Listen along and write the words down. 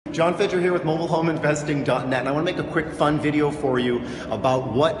John Fedro here with mobilehomeinvesting.net, and I want to make a quick fun video for you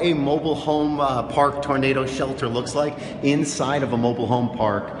about what a mobile home park tornado shelter looks like inside of a mobile home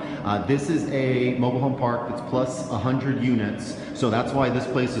park. This is a mobile home park that's plus 100 units, so that's why this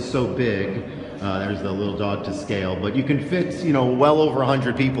place is so big. There's the little dog to scale, but you can fit, well over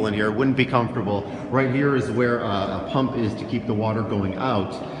 100 people in here. It wouldn't be comfortable. Right here is where a pump is to keep the water going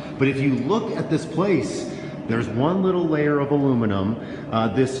out. But if you look at this place, there's one little layer of aluminum.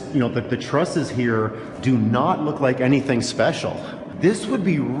 The trusses here do not look like anything special. This would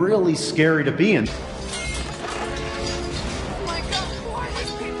be really scary to be in.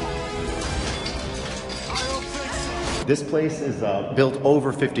 This place is built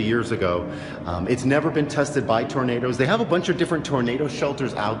over 50 years ago. It's never been tested by tornadoes. They have a bunch of different tornado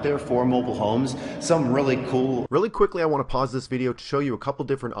shelters out there for mobile homes, some really cool. Really quickly, I want to pause this video to show you a couple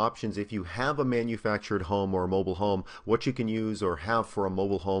different options if you have a manufactured home or a mobile home, what you can use or have for a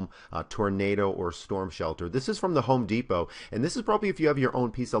mobile home tornado or storm shelter. This is from the Home Depot, and this is probably if you have your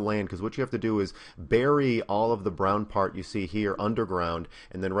own piece of land, because what you have to do is bury all of the brown part you see here underground,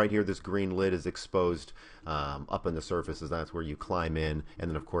 and then right here this green lid is exposed up in the surfaces. That's where you climb in, and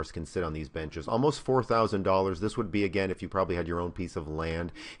then of course can sit on these benches. Almost $4,000. This would be, again, if you probably had your own piece of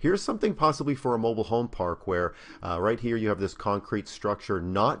land. Here's something possibly for a mobile home park where right here you have this concrete structure,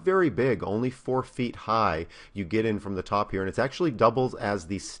 not very big, only 4 feet high. You get in from the top here, and it's actually doubles as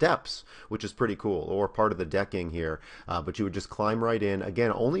the steps, which is pretty cool, or part of the decking here. But you would just climb right in.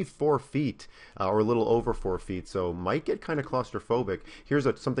 Again, only 4 feet or a little over 4 feet, so might get kind of claustrophobic. Here's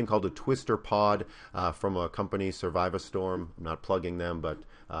something called a twister pod from a company, Survive a Storm. I'm not plugging them, but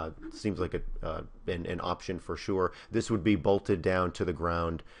seems like an option for sure. This would be bolted down to the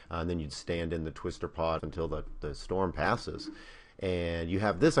ground, and then you'd stand in the twister pod until the storm passes. And you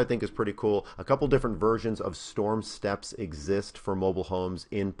have this, I think, is pretty cool. A couple different versions of storm steps exist for mobile homes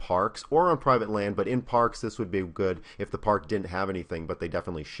in parks or on private land, but in parks this would be good if the park didn't have anything, but they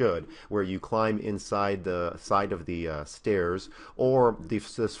definitely should, where you climb inside the side of the stairs, or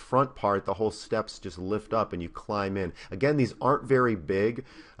this front part, the whole steps just lift up and you climb in. Again, these aren't very big,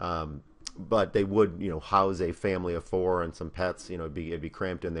 but they would, house a family of 4 and some pets. It'd be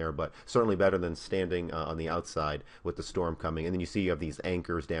cramped in there, but certainly better than standing on the outside with the storm coming. And then you have these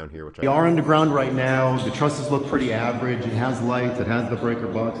anchors down here, which we are underground right now. The trusses look pretty average. It has lights, it has the breaker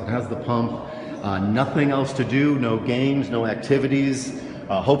box, it has the pump. Nothing else to do, no games, no activities.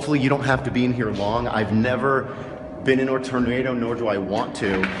 Hopefully you don't have to be in here long. I've never been in a tornado, nor do I want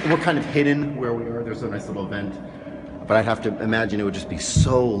to. We're kind of hidden where we are. There's a nice little vent. But I'd have to imagine it would just be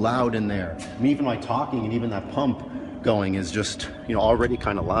so loud in there. I mean, even my talking and even that pump going is just, already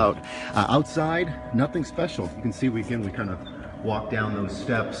kind of loud. Outside, nothing special. You can see we kind of walk down those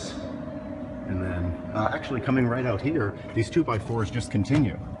steps, and then actually coming right out here, these 2x4s just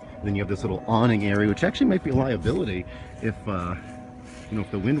continue. And then you have this little awning area, which actually might be a liability if,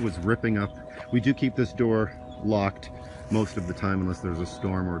 if the wind was ripping up. We do keep this door locked most of the time unless there's a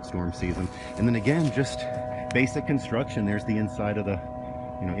storm or it's storm season. And then again, just basic construction. There's the inside of the,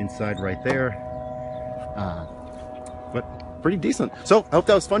 inside right there. But pretty decent. So I hope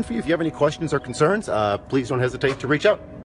that was fun for you. If you have any questions or concerns, please don't hesitate to reach out.